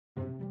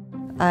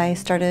I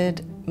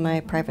started my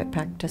private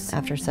practice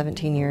after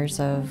 17 years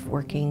of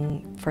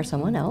working for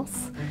someone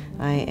else.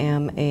 I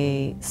am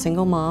a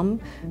single mom.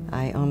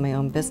 I own my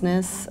own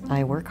business.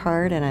 I work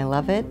hard and I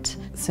love it.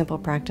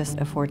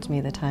 SimplePractice affords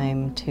me the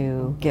time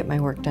to get my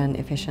work done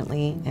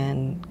efficiently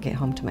and get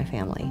home to my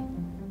family.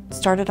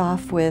 Started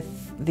off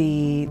with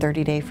the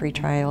 30-day free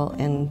trial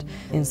and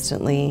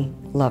instantly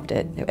loved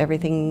it.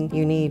 Everything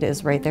you need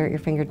is right there at your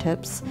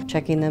fingertips.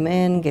 Checking them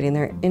in, getting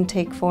their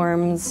intake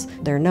forms,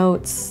 their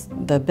notes,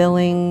 the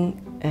billing,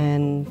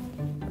 and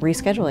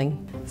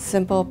rescheduling.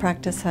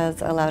 SimplePractice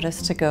has allowed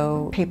us to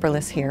go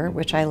paperless here,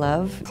 which I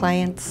love.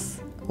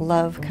 Clients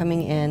love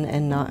coming in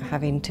and not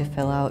having to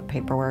fill out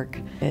paperwork.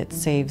 It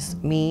saves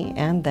me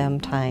and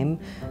them time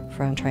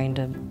from trying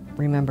to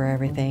remember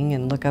everything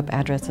and look up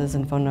addresses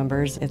and phone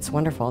numbers. It's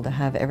wonderful to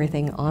have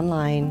everything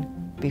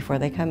online before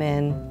they come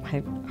in.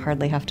 I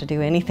hardly have to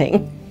do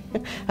anything.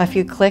 A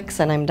few clicks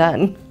and I'm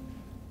done.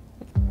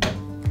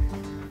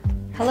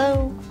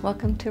 Hello,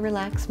 welcome to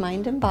Relax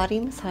Mind and Body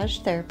Massage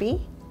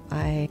Therapy.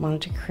 I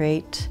wanted to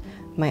create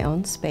my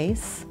own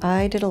space.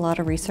 I did a lot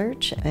of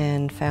research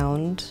and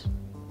found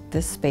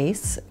this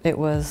space. It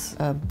was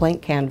a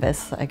blank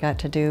canvas. I got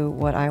to do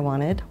what I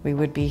wanted. We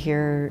would be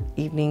here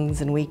evenings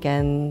and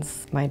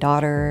weekends. My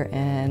daughter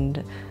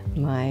and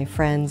my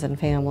friends and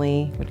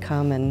family would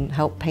come and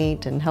help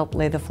paint and help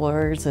lay the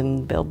floors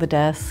and build the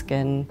desk,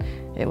 and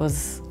it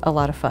was a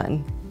lot of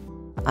fun.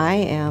 I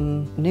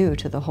am new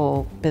to the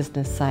whole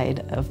business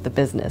side of the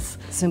business.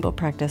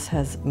 SimplePractice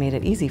has made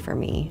it easy for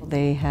me.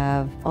 They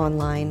have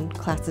online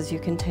classes you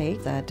can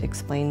take that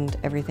explained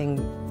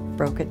everything,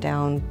 broke it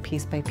down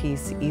piece by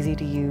piece, easy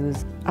to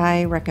use.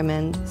 I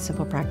recommend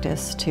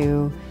SimplePractice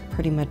to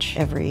pretty much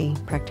every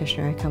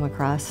practitioner I come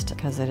across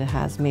because it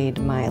has made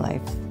my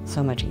life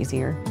so much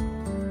easier.